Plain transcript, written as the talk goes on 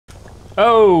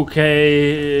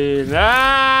Okay.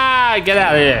 Ah, get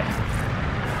out of here.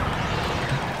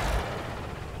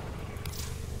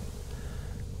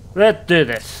 Let's do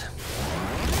this.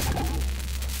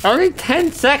 Only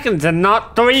 10 seconds and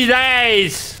not 3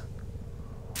 days.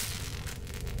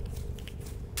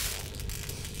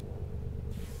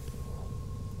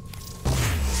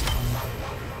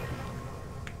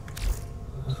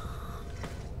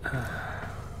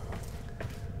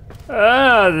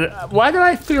 Why do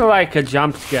I feel like a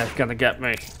jump scare is gonna get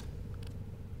me?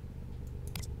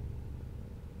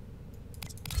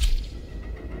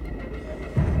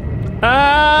 No!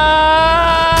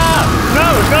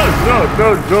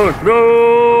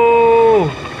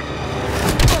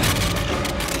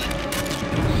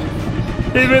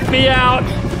 He ripped me out.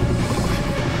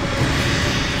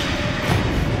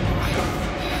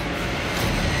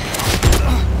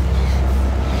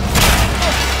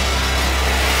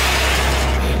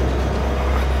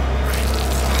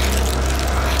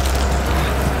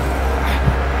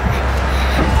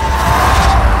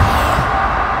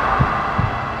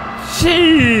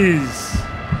 Jeez!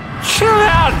 Chill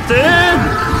out, dude!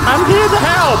 I'm here to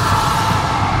help!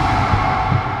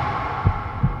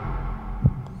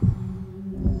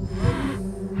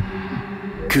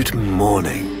 Good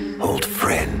morning, old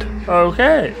friend.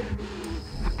 Okay.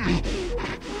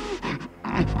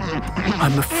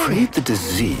 I'm afraid the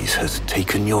disease has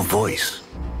taken your voice,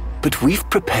 but we've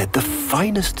prepared the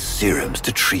finest serums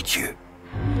to treat you.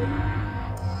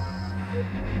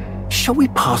 Shall we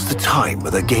pass the time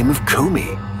with a game of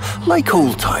Comey, like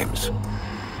old times?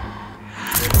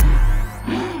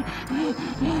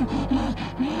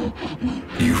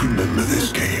 You remember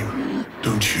this game,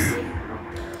 don't you?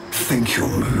 Think you'll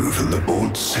move in the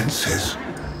board's senses.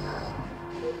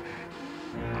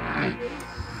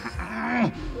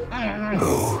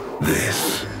 Oh,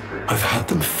 this. I've had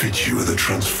them fit you with a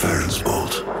transference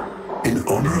bolt in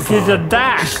honor of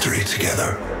our history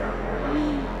together.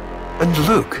 And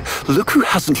look who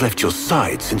hasn't left your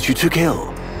side since you took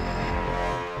ill.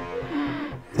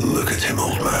 Look at him,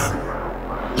 old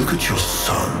man. Look at your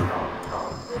son.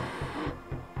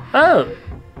 Oh,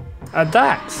 a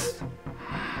Dax,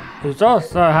 who's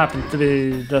also happens to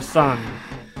be the son.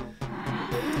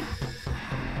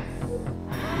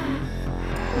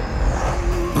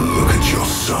 Look at your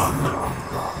son.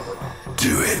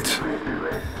 Do it.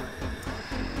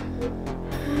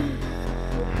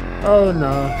 Oh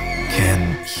no.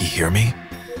 Can he hear me?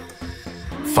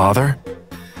 Father?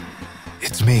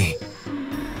 It's me,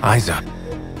 Isa.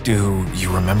 Do you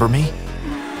remember me?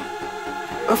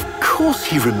 Of course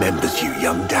he remembers you,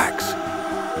 young Dax.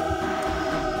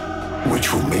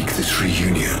 Which will make this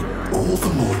reunion all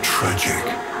the more tragic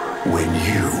when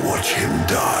you watch him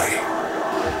die.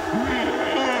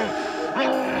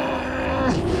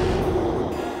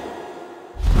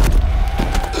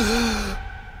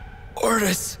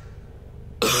 Ortis!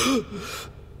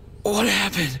 What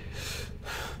happened?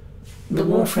 The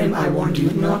warframe I warned you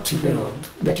not to build,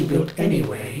 that you built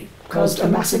anyway, caused a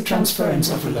massive transference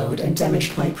overload and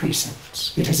damaged my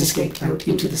precepts. It has escaped out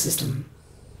into the system.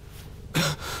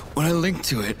 When I linked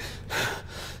to it,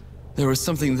 there was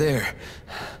something there.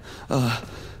 A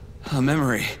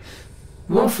memory.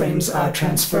 Warframes are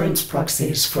transference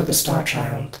proxies for the Star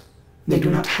Child. They do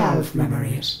not have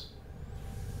memories.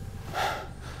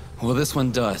 Well, this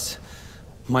one does.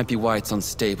 Might be why it's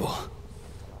unstable.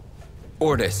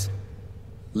 Ortis,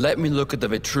 let me look at the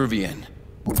Vitruvian.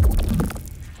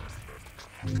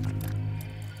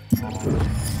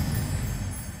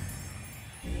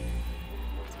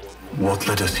 What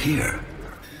led us here?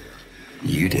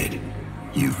 You did,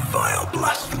 you vile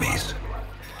blasphemies.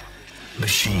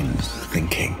 Machines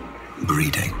thinking,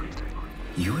 breeding.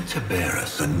 You were to bear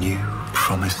us a new,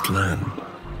 promised land.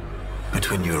 But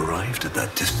when you arrived at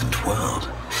that distant world,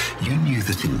 you knew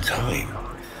that in time,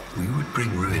 we would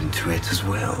bring ruin to it as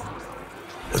well,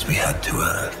 as we had to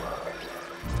Earth.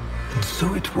 And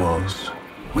so it was,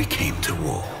 we came to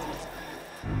war.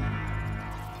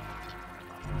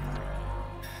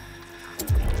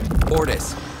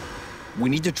 Ortis, we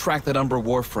need to track that Umbra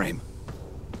warframe.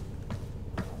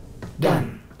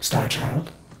 Done, Star Child.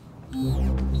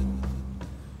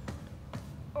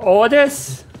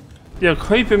 Ortis? You're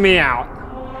creeping me out,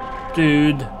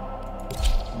 dude.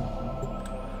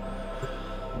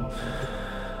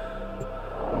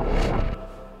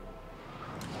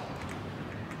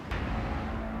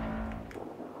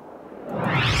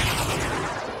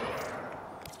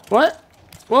 What?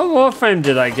 What warframe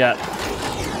did I get?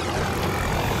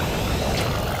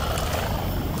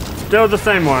 Still the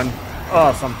same one.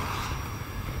 Awesome.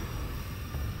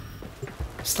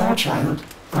 Star Child,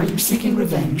 Are you seeking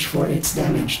revenge for its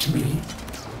damage to me?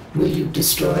 Will you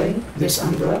destroy this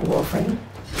UMBRA warframe?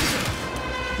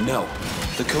 No.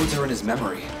 The codes are in his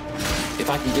memory. If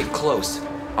I can get close,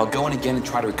 I'll go in again and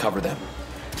try to recover them.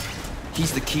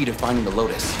 He's the key to finding the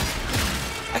Lotus.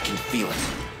 I can feel it.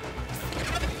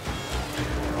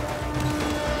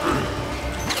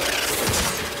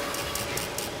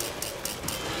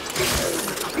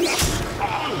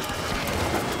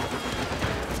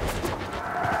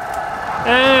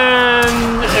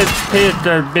 And it appears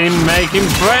to have been making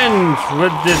friends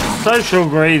with this social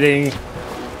greeting.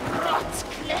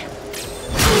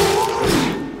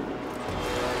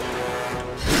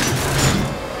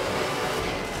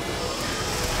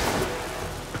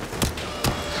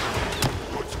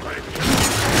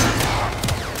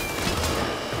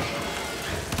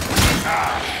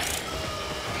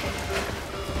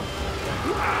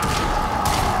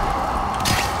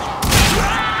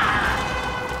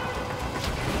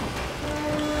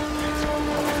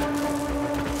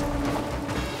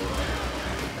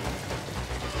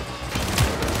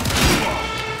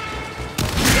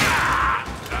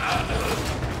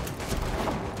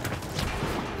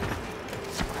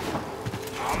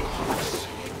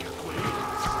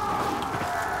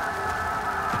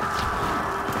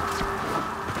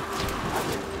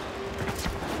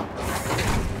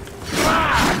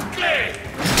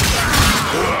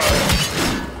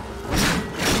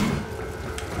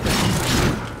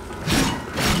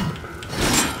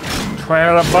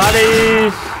 Trail of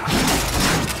bodies.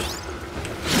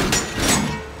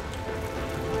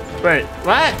 Wait,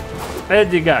 what?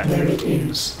 Where'd you go? There it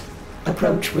is.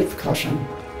 Approach with caution.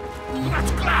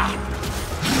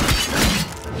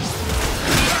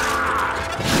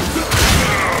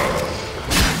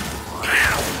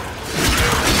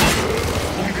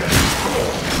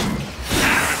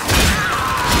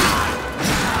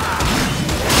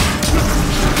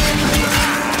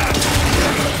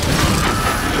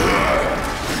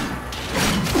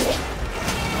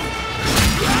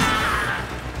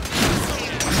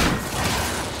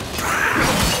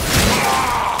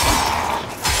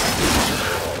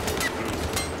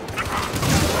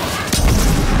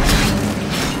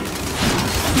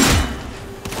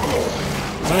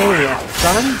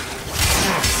 Son?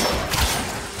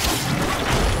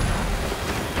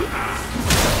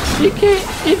 You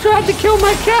can't. You tried to kill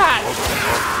my cat.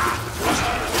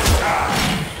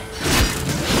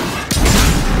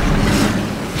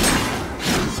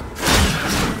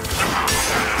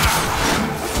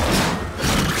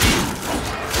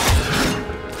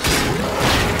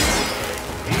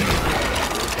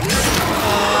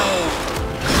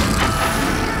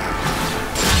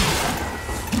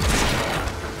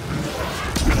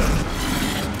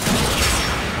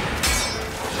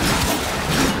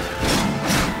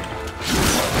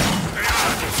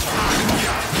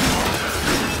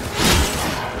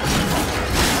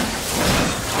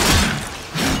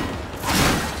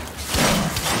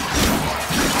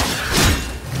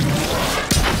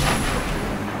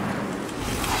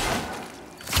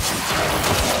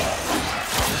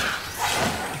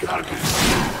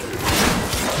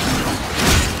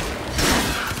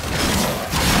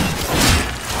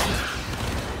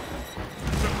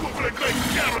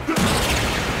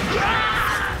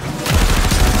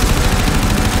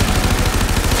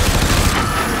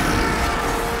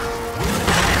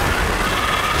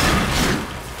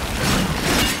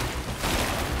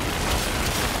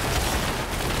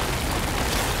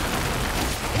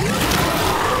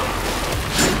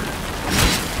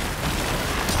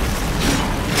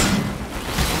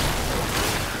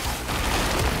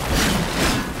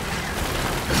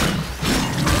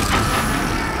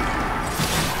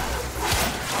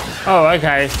 Oh,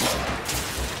 okay.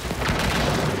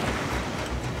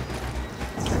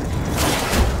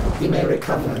 You may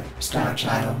recover, Star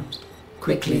Child.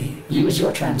 Quickly, use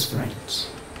your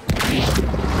transference.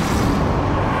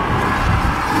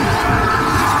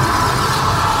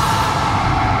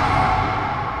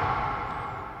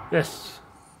 Yes.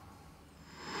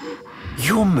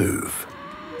 Your move.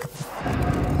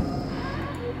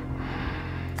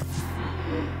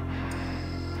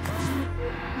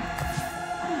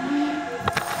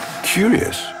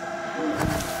 Curious.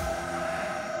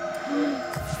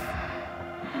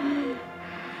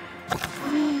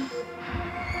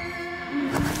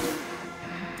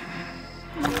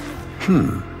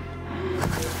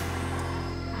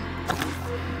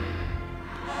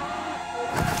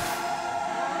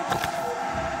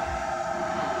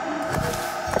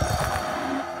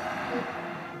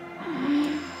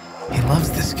 He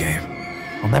loves this game.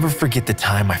 I'll never forget the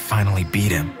time I finally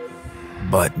beat him.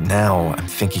 But now I'm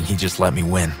thinking he just let me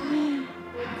win.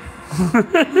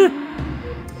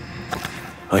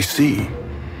 I see.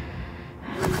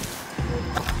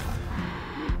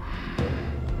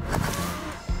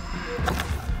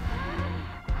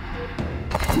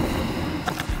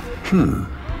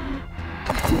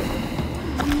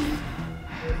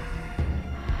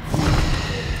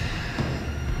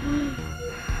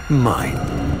 Mine.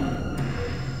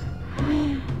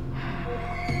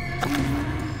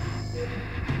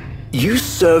 You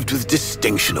served with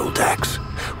distinction, old Dax.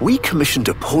 We commissioned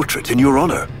a portrait in your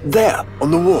honor, there,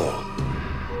 on the wall.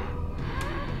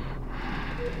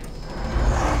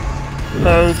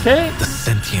 Okay. The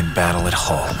sentient battle at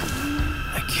Hull.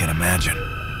 I can't imagine.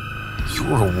 You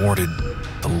were awarded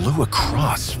the Lua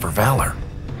Cross for valor.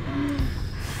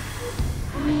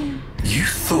 You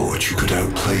thought you could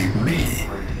outplay me?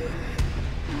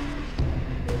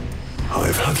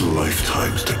 I've had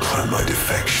lifetimes to plan my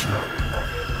defection.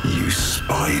 You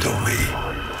spied on me,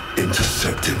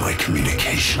 intercepted my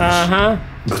communications.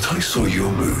 But I saw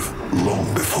your move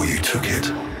long before you took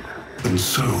it. And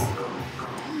so,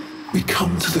 we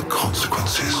come to the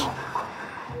consequences.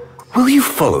 Will you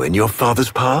follow in your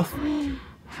father's path?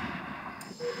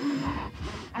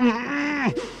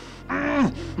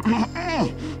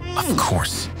 Of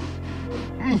course.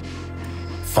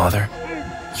 Father,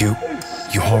 you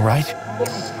all right?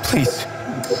 Please,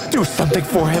 do something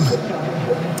for him.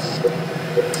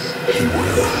 He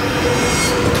will.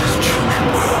 And his children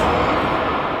will.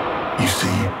 You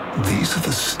see, these are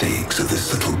the stakes of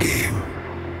this little game.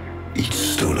 Each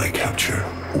stone I capture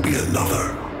will be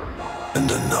another, and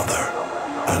another,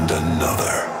 and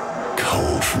another,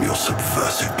 culled from your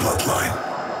subversive bloodline.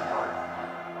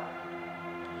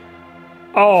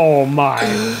 Oh my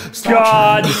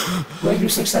God! Were you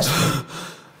successful?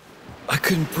 I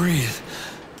couldn't breathe.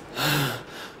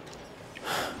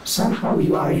 Somehow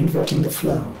you are inverting the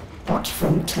flow. Not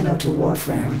from Tenno to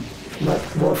Warframe, but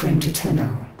Warframe to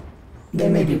Tenno. There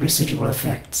may be residual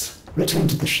effects. Return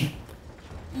to the ship.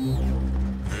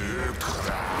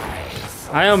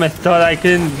 I almost thought I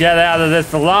couldn't get out of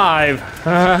this alive.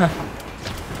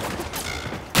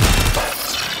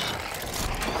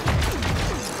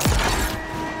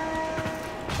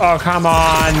 Oh, come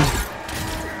on.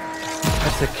 A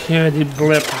security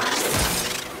blip.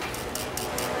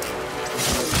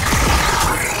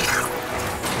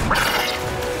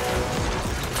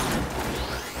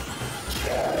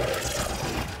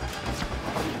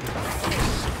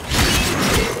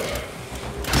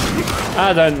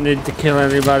 I don't need to kill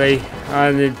anybody.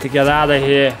 I need to get out of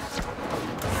here.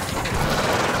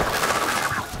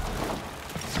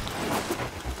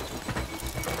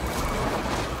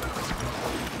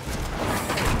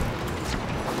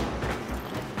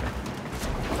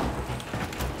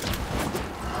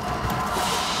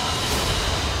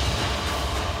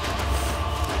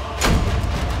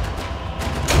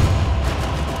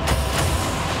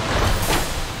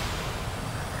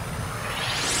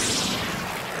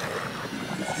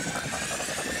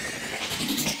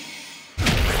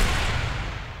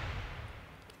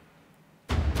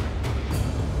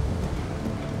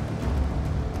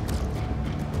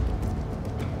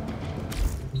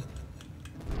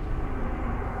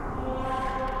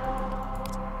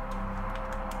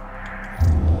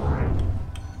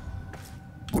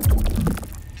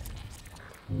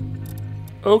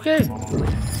 Okay.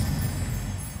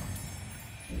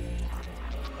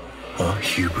 Our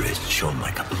hubris shone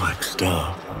like a black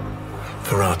star.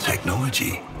 For our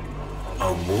technology,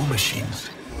 our war machines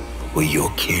were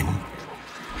your kin.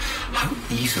 How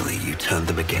easily you turned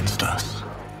them against us.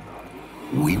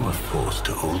 We were forced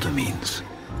to older means.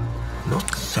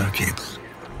 Not circuits,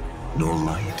 nor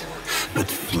light, but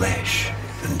flesh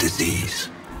and disease.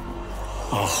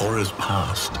 Our horrors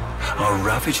past, our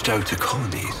ravaged outer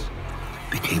colonies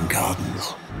became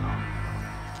gardens.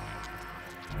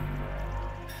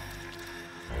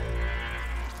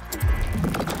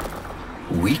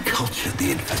 We cultured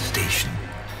the infestation,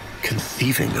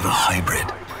 conceiving of a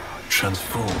hybrid,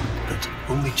 transformed, but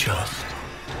only just.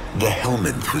 The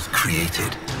Helminth was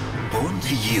created, born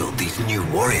to yield these new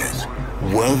warriors,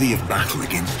 worthy of battle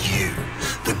against you,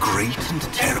 the great and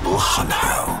terrible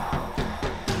Hunhow.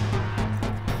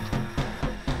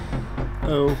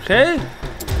 Okay.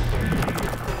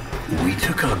 We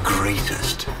took our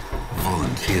greatest,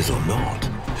 volunteers or not,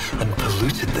 and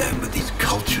polluted them with these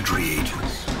cultured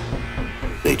reagents.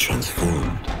 They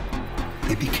transformed.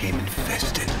 They became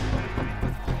infested.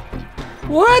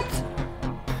 What?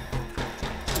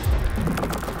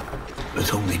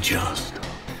 But only just.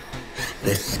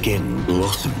 Their skin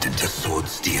blossomed into sword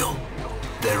steel.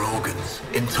 Their organs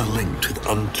interlinked with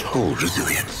untold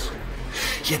resilience.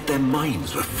 Yet their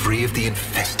minds were free of the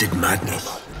infested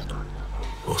madness.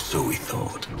 Or so we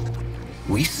thought.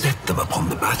 We set them upon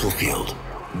the battlefield.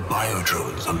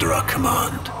 Biodrones under our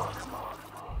command.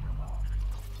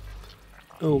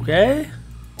 Okay.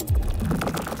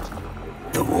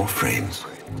 The warframes.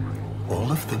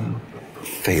 All of them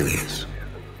failures.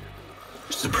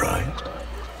 Surprised?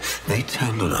 They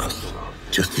turned on us,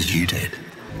 just as you did.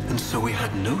 And so we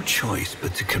had no choice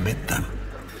but to commit them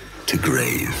to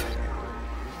grave.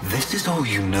 This is all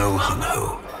you know,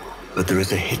 Hun-Ho. But there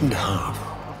is a hidden half.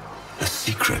 A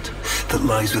secret that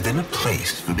lies within a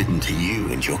place forbidden to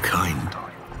you and your kind.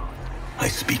 I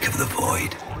speak of the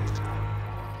void.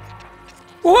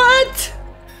 What?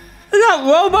 They're not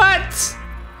robots!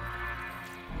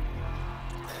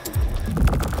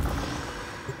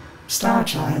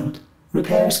 Starchild,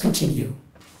 repairs continue.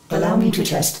 Allow me to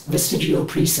test vestigial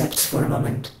precepts for a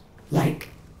moment, like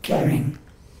caring.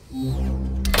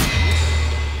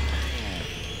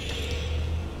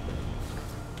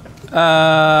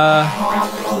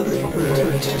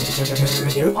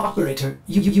 Operator,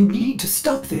 you need to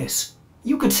stop this.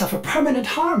 You could suffer permanent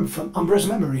harm from UMBRA's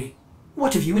memory.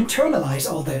 What if you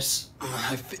internalize all this?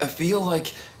 I feel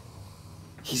like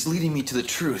he's leading me to the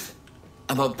truth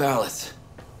about Ballas.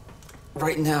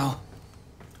 Right now,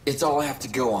 it's all I have to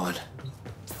go on.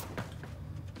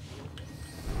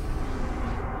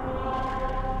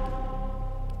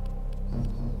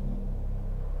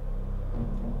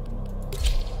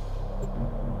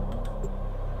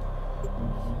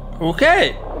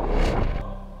 Okay.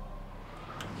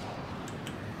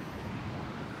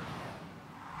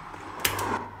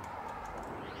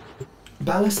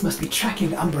 Ballas must be tracking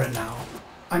UMBRA now.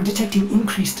 I'm detecting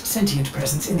increased sentient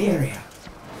presence in the area.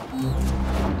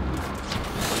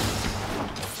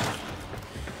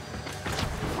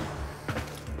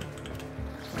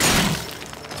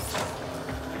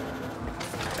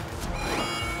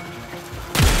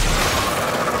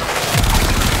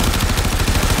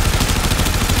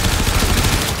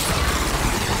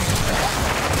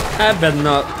 I better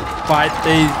not fight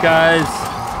these guys.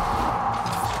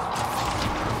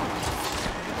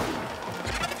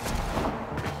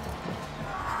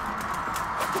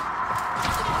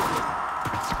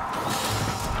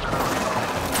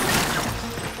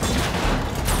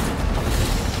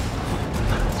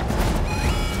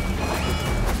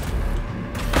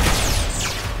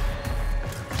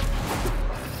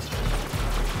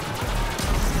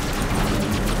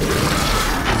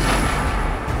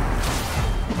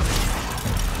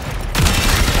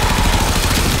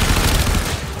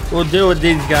 We'll deal with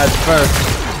these guys first.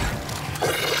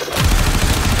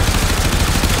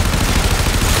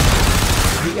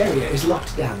 The area is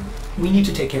locked down. We need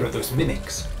to take care of those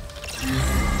mimics.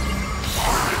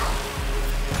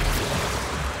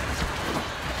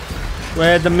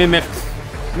 Where are the mimics?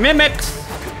 Mimics!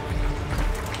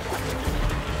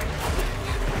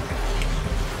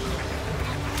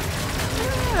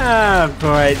 Ah,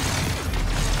 great.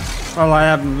 Well, I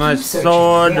have my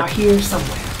sword. They are here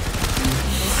somewhere.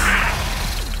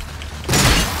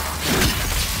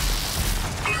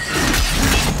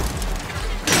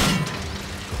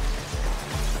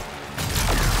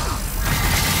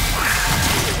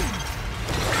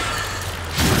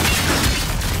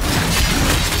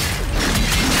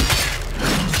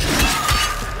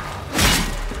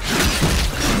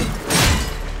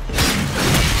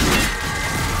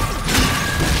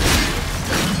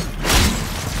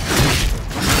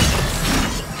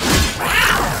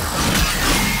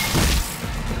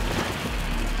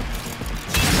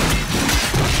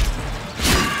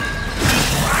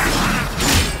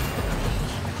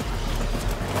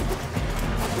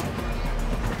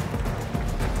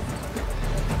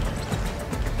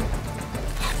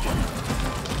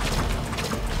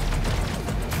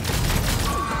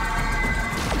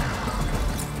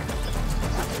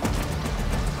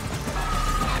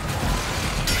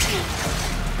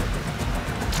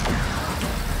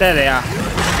 There they are.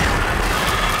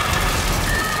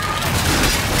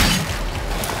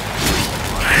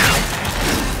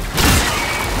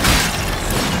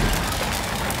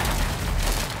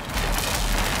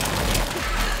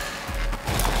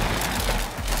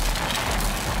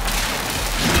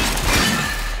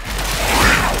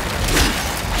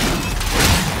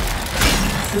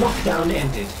 Lockdown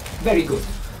ended. Very good.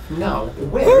 Now,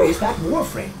 where is that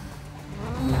warframe?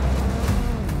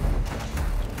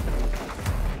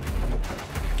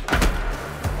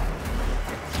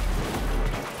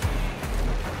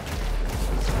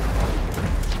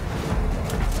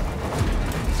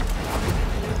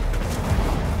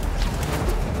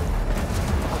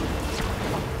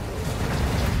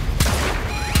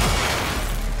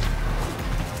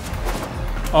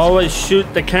 Always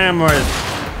shoot the cameras.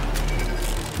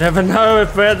 Never know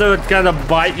if whether it's gonna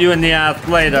bite you in the ass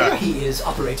later. There he is,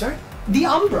 operator. The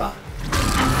UMBRA.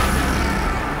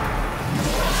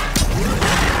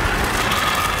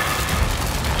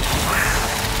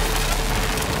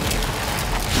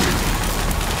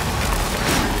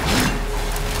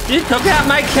 You took out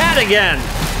my cat again!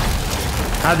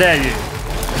 How dare you?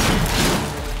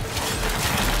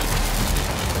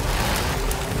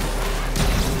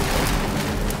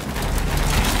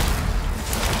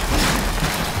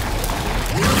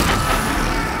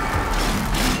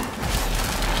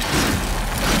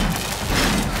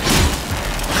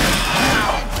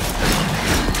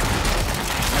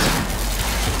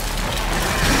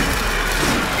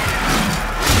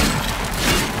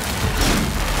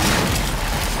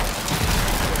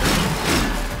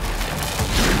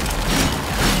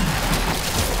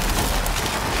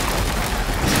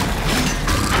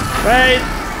 Wait,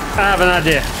 I have an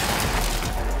idea.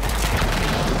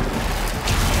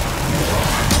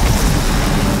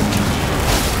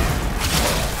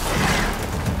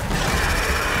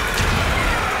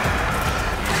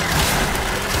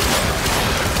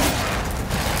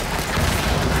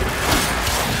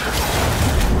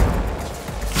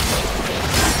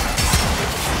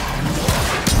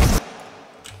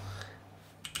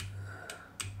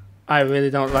 I really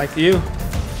don't like you,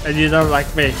 and you don't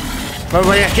like me. But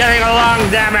we're getting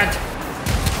along, damn it!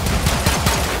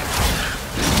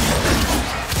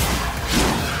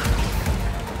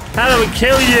 How do we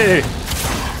kill you?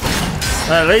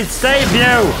 Or at least save you!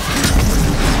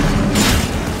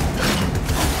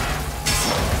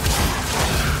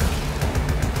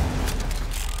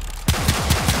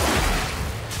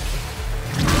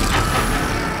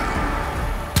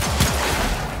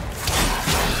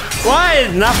 Why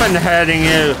is nothing hurting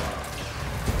you?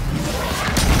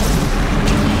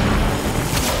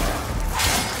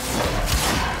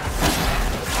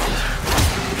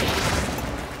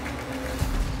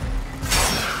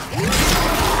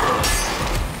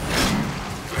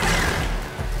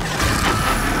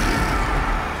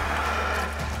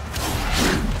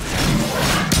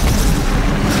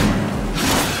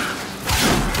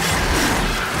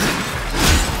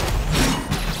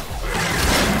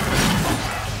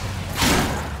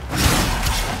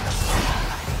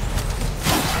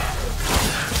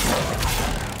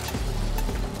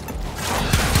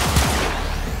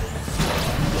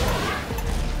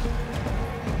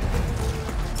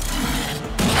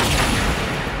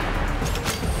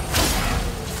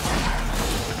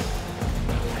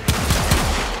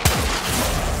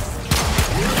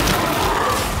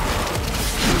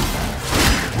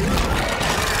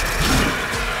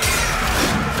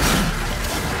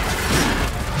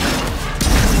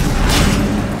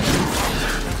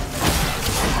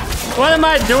 What am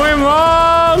I doing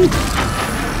wrong?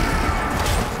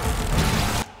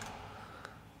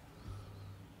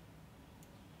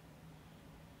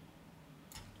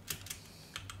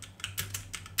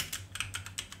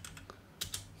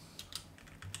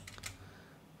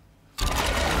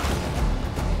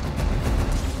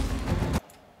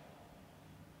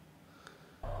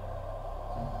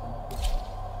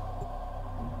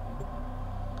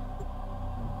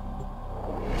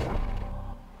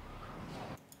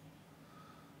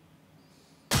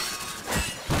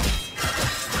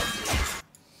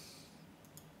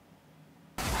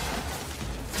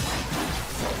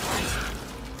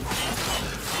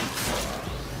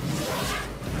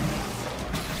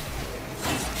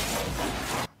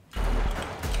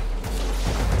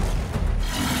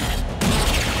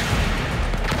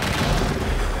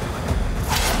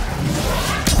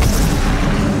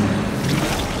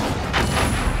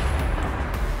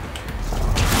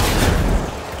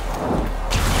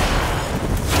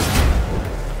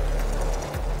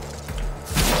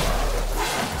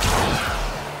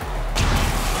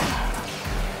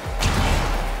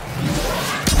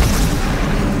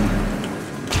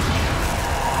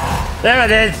 There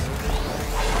it is.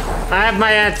 I have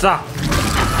my answer.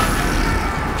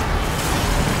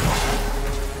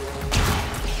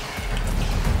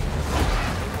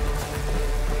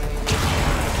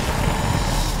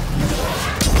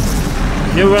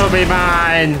 You will be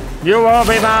mine. You will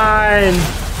be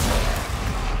mine.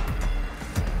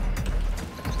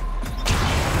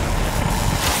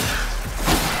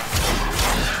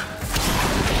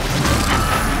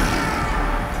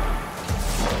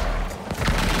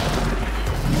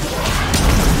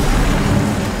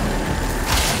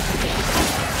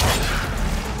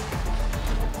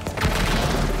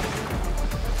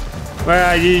 Where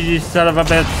are you, you son of a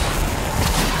bitch?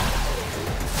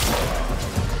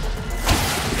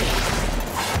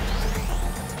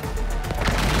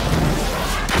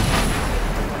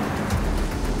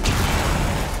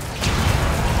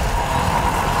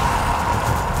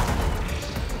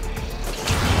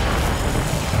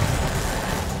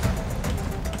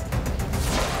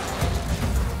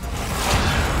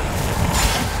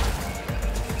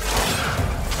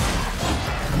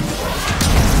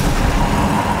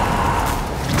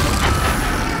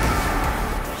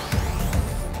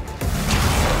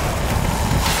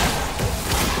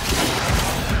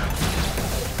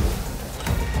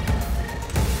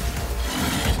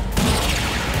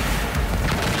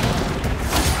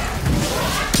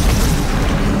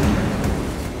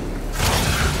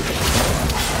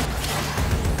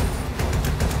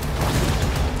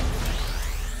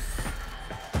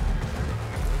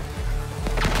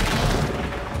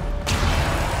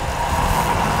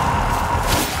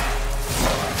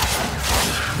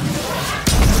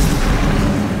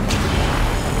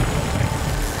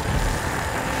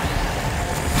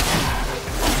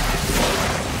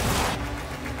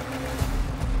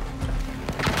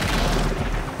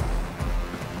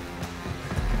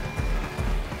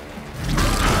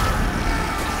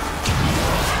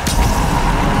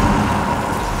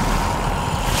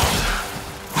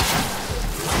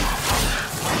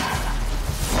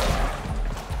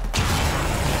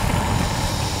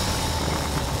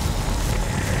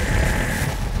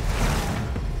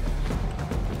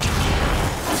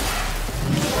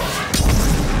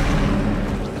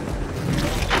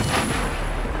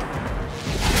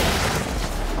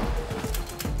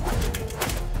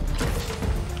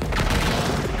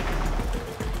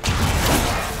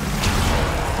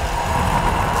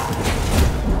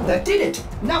 that did it!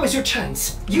 Now is your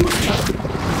chance. Use it!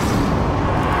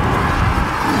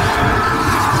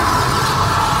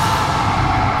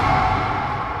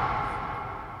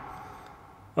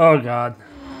 Oh god.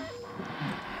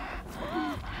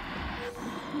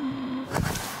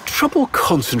 Trouble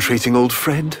concentrating, old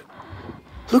friend?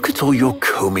 Look at all your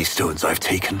Comey stones I've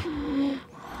taken.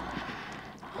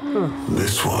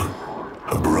 This one,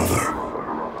 a brother.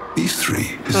 These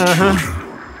three, his children.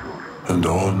 And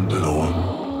on,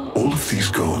 all of these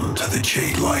gone to the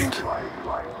Jade Light.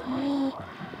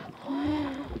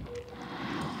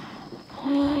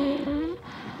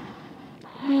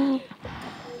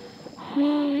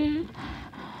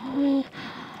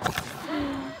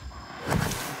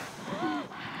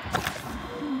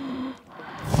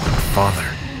 Father,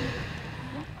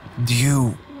 do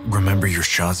you remember your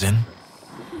Shazin?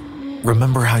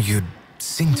 Remember how you'd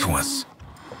sing to us?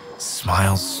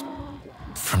 Smiles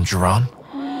from Jiran?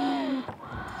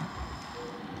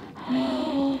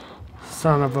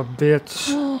 Son of a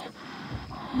bitch.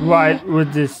 Right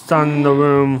with the sun in the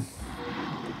room.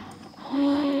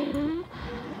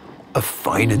 A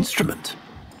fine instrument.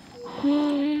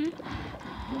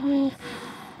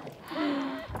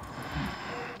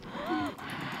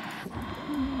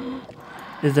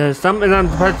 Is there something I'm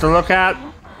supposed to look at?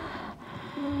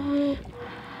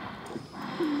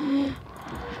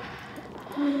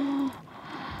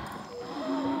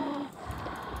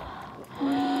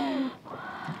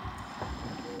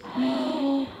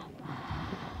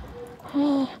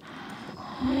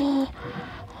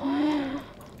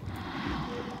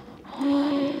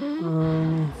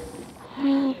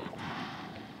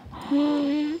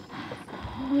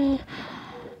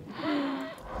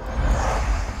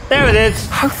 There it is.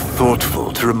 How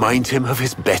thoughtful to remind him of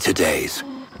his better days.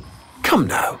 Come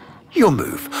now, your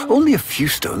move. Only a few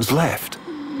stones left.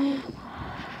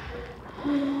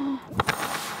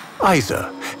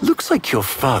 Isa, looks like your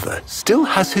father still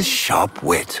has his sharp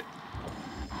wit.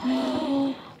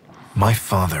 My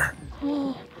father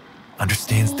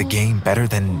understands the game better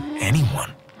than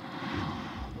anyone.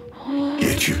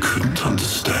 Yet you couldn't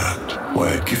understand why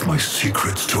I give my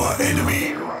secrets to our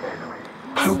enemy.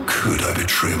 How could I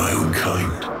betray my own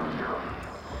kind?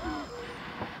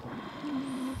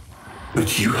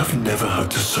 But you have never had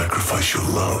to sacrifice your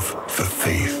love for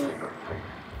faith.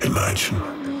 Imagine,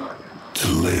 to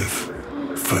live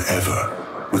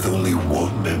forever with only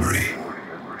one memory.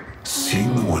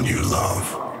 Seeing the one you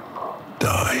love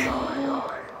die.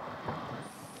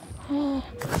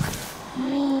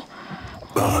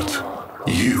 But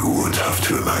you would have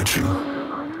to imagine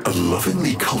a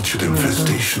lovingly cultured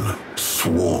infestation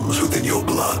swarms within your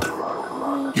blood.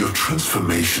 Your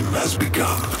transformation has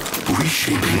begun,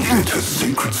 reshaping you into a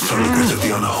sacred surrogate of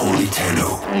the unholy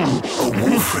Tenno. A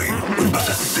warframe with but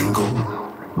a single,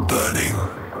 burning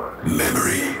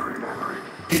memory.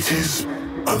 It is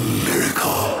a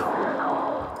miracle.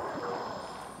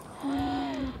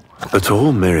 But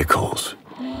all miracles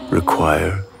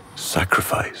require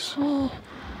sacrifice.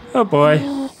 Oh boy.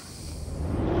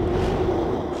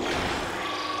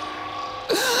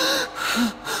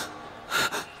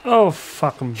 Oh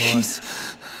fucking boy. He's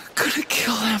gonna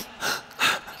kill him.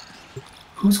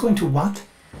 Who's going to what?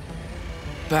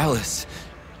 Ballas.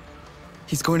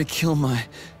 He's going to kill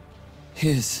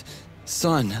his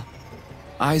son,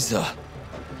 Isa.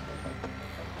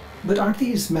 But aren't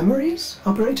these memories,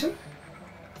 Operator?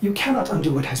 You cannot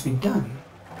undo what has been done.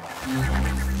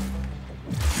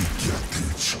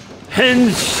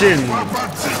 Henshin!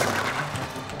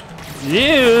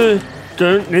 You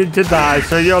don't need to die,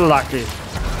 so you're lucky.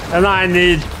 And I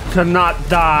need to not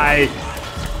die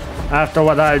after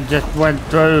what I just went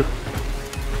through.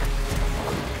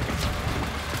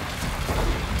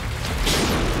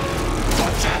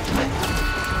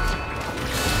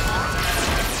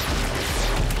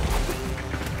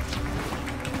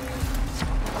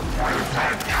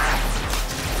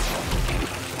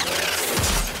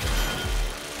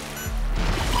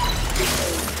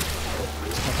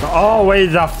 There's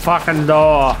always a fucking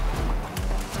door.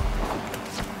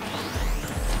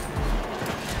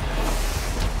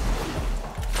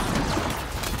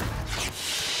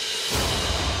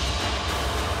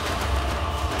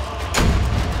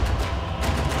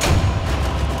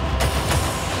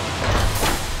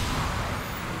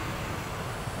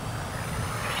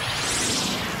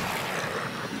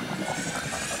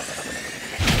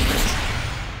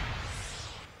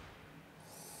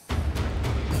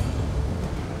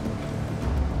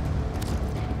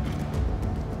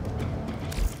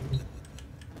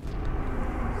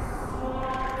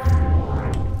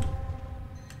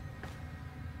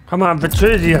 Come on,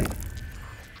 Vitruvian.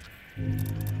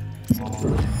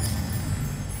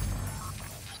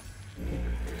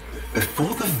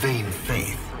 Before the vain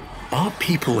faith, our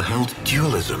people held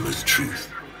dualism as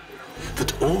truth.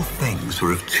 That all things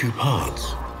were of two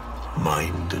parts,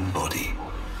 mind and body,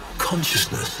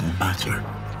 consciousness and matter,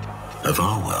 of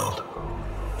our world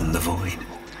and the void.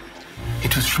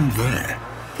 It was from there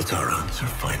that our answer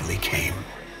finally came.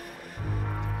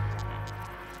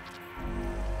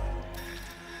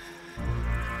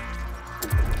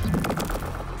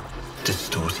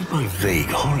 Distorted by vague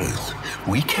horrors,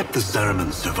 we kept the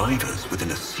Zariman survivors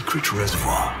within a secret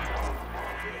reservoir.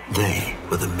 They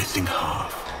were the missing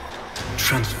half.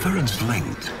 Transference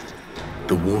linked.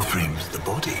 The Warframe's the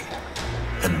body,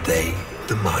 and they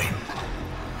the mind.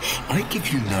 I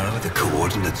give you now the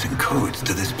coordinates and codes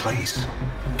to this place,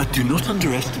 but do not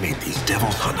underestimate these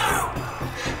devils, Hunhow.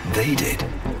 They did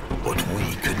what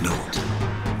we could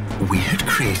not. We had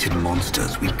created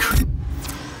monsters we could.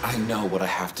 I know what I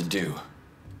have to do.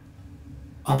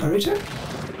 Operator?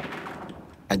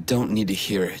 I don't need to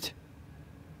hear it.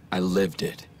 I lived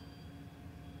it.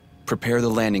 Prepare the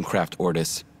landing craft,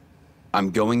 Ortis.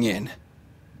 I'm going in.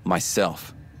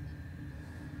 Myself.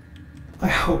 I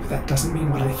hope that doesn't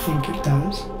mean what I think it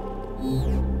does.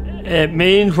 It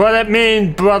means what it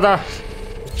means, brother.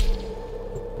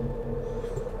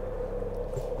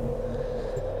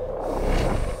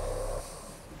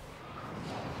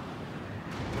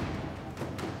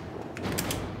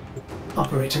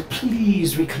 Operator,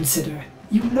 please reconsider.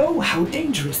 You know how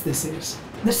dangerous this is.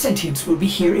 The sentients will be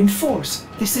here in force.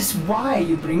 This is why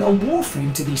you bring a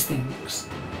warframe to these things.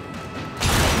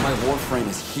 My warframe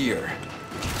is here.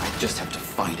 I just have to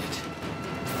find it.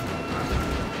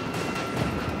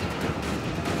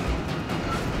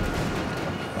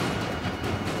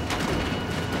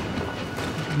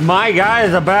 My guy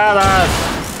is a badass.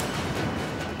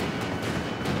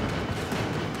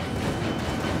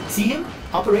 See him,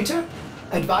 Operator?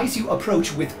 Advise you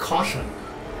approach with caution.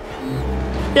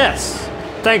 Yes.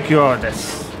 Thank you,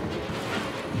 Ortis.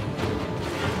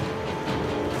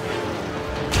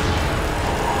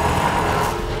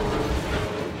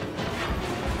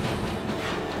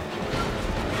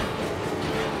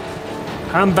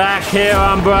 Come back here,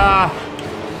 UMBRA.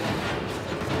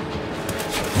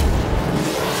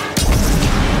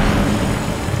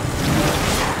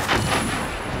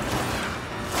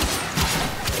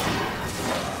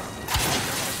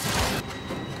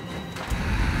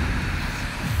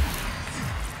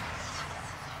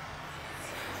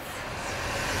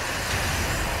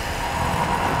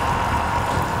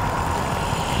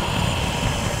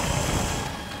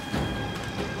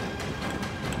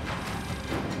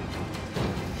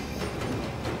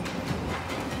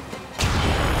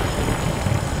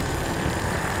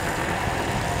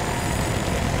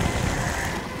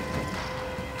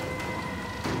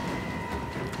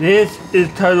 This is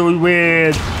totally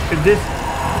weird. Is this...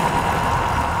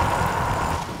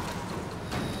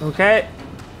 Okay.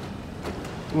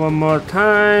 One more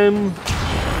time.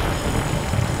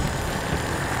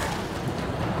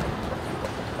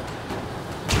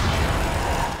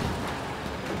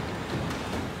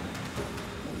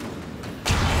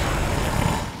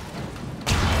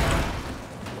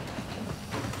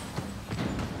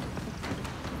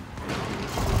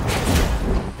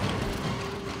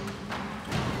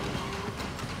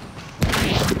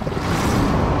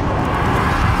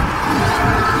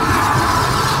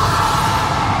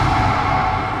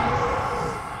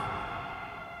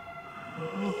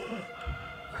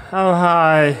 Oh,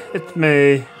 hi. It's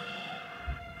me.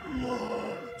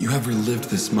 You have relived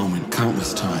this moment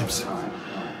countless times.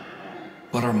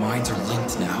 But our minds are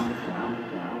linked now.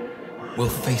 We'll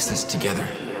face this together.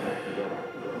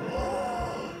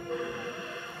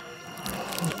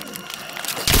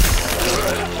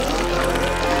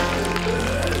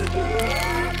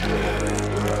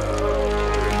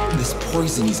 This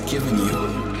poison he's given you,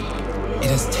 it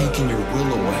has taken your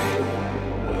will away.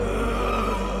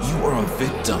 You are a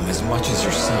victim as much as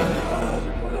your son.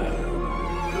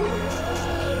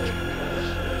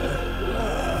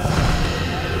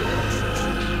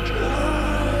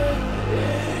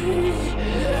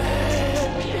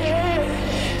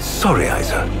 Sorry,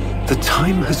 Isa. The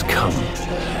time has come.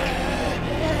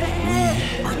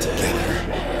 We are together.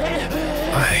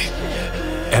 I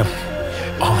am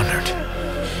honored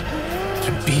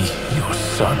to be your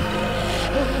son.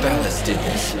 Ballas did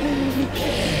this.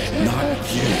 Not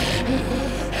you.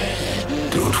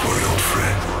 Don't worry, old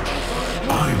friend.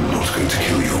 I'm not going to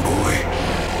kill your boy.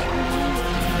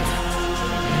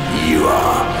 You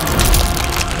are.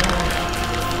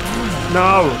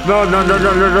 No, no, no, no,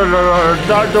 no, no, no, no, no.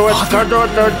 Don't do it, don't do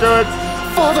it, don't do it.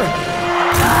 Father!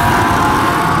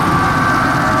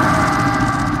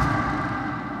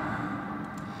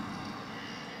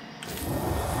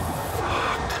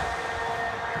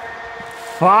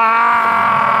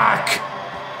 Fuck!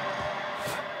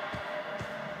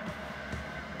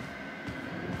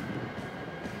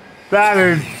 That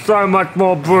is so much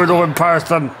more brutal in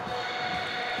person.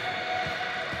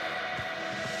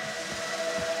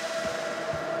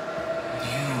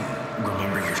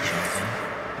 Remember your chosen?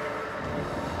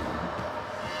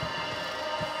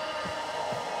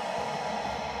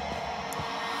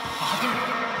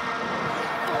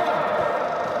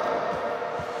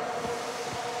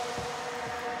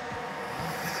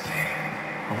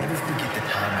 I'll never forget the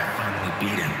time I finally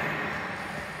beat him.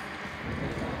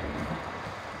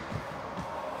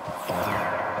 Father,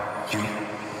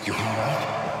 you alright?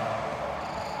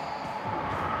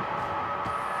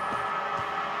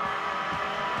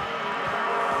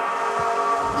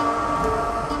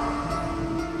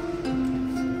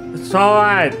 It's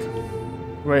alright.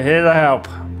 We're here to help.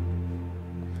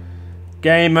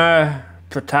 Gamer,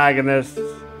 protagonist,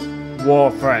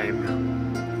 Warframe.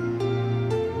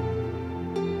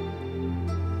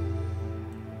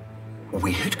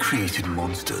 We had created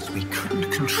monsters we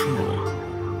couldn't control.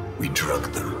 We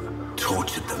drugged them,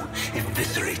 tortured them,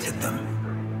 eviscerated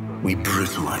them. We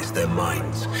brutalized their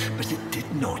minds, but it did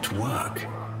not work.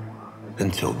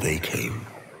 Until they came.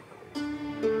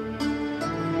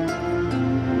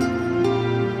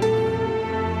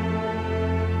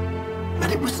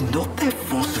 And it was not their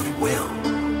force of will,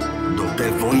 not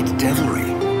their void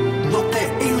devilry, not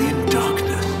their alien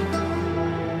darkness.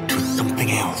 It was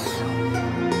something else.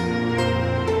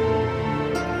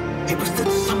 It was that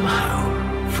somehow,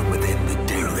 from within the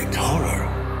derelict horror,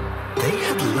 they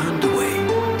had learned a way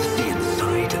to see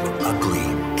inside an ugly,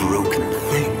 broken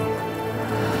thing.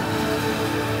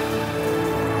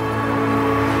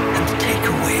 And to take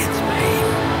away its pain.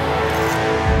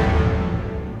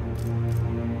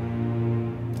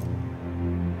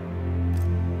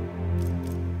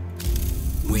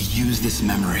 We use this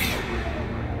memory.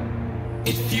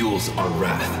 It fuels our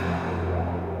wrath.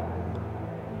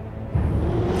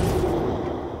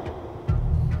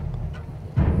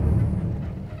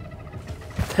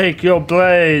 Take your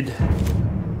blade.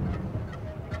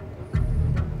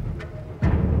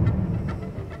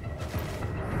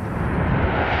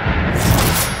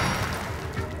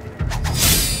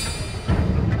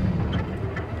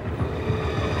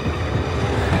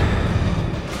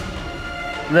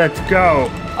 Let's go.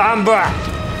 UMBRA!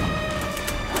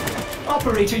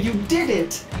 Operator, you did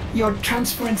it! Your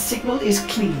transference signal is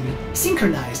clean,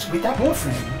 synchronized with that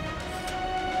warframe.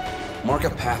 Mark a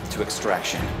path to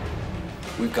extraction.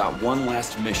 We've got one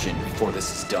last mission before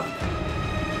this is done.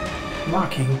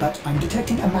 Marking, but I'm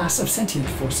detecting a mass of sentient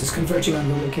forces converging on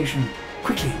your location.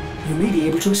 Quickly, you may be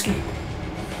able to escape.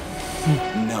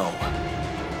 No.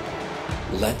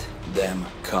 Let them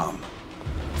come.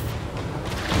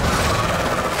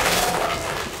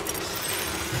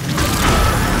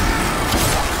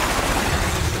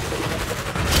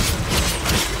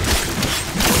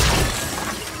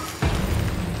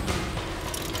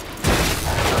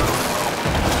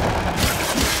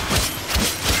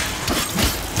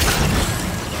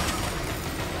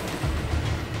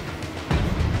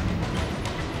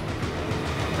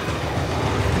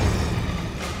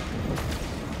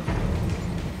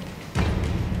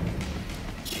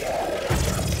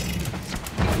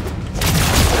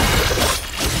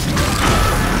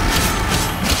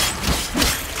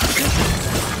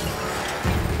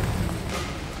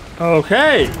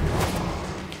 Okay.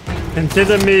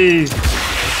 Consider me.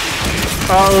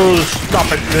 Oh,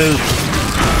 stop it, dude.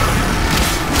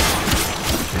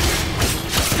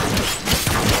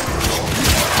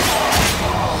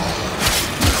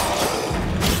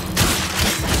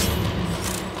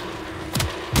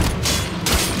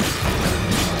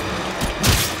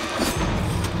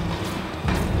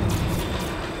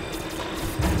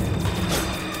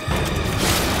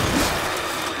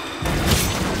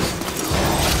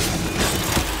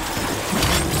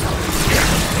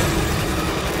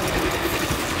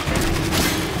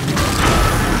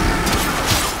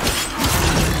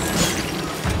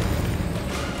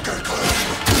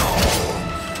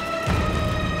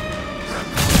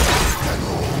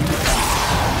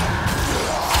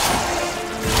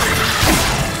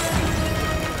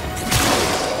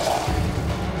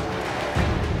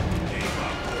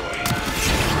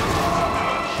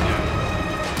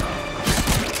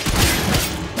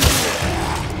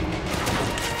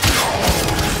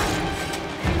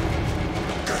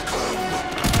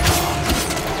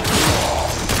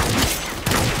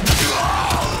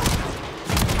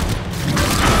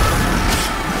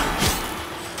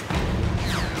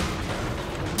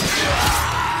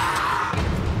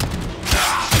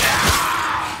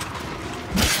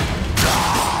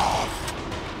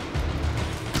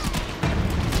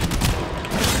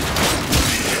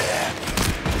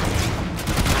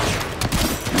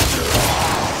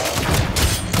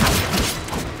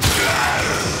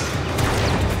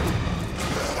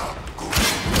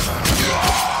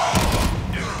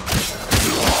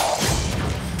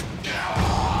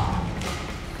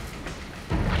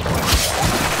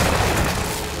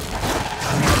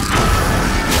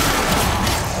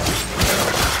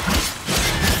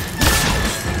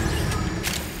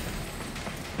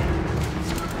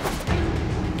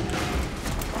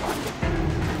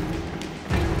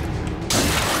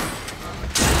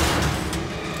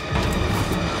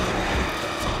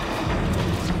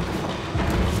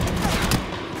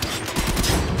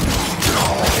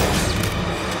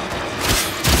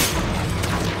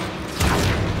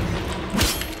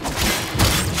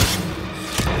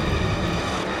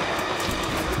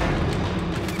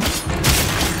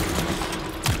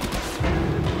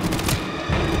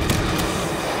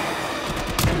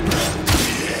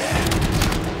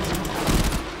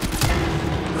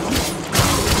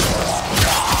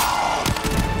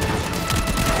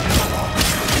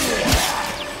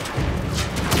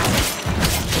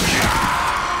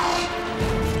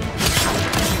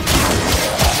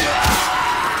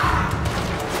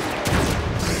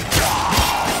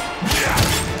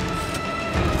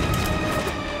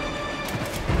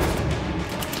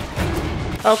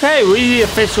 Okay, we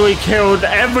officially killed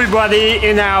everybody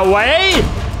in our way.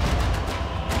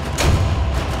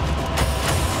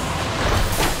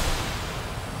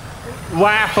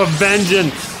 Wrath of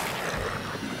vengeance.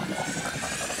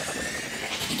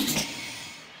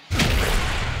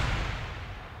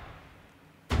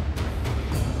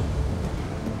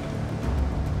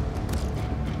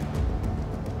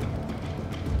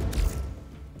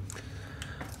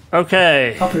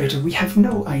 Okay. Operator, we have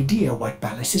no idea what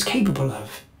Ballas is capable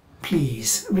of.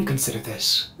 Please, reconsider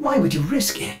this. Why would you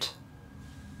risk it?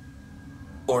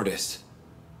 Ordis.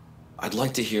 I'd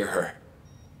like to hear her.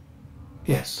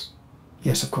 Yes.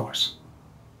 Yes, of course.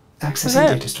 Accessing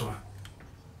data store.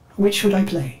 Which should I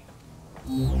play?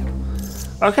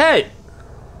 Okay.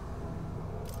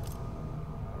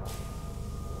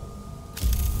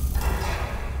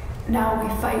 Now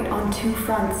we fight on two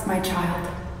fronts, my child.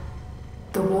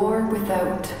 The war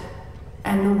without,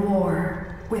 and the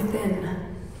war within.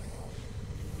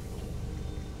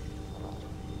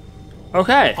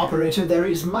 Okay. Operator, there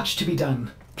is much to be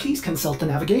done. Please consult the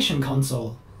navigation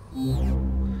console.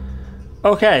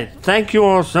 Okay, thank you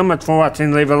all so much for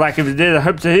watching. Leave a like if you did. I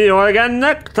hope to see you all again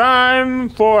next time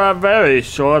for a very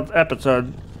short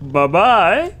episode.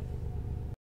 Bye-bye.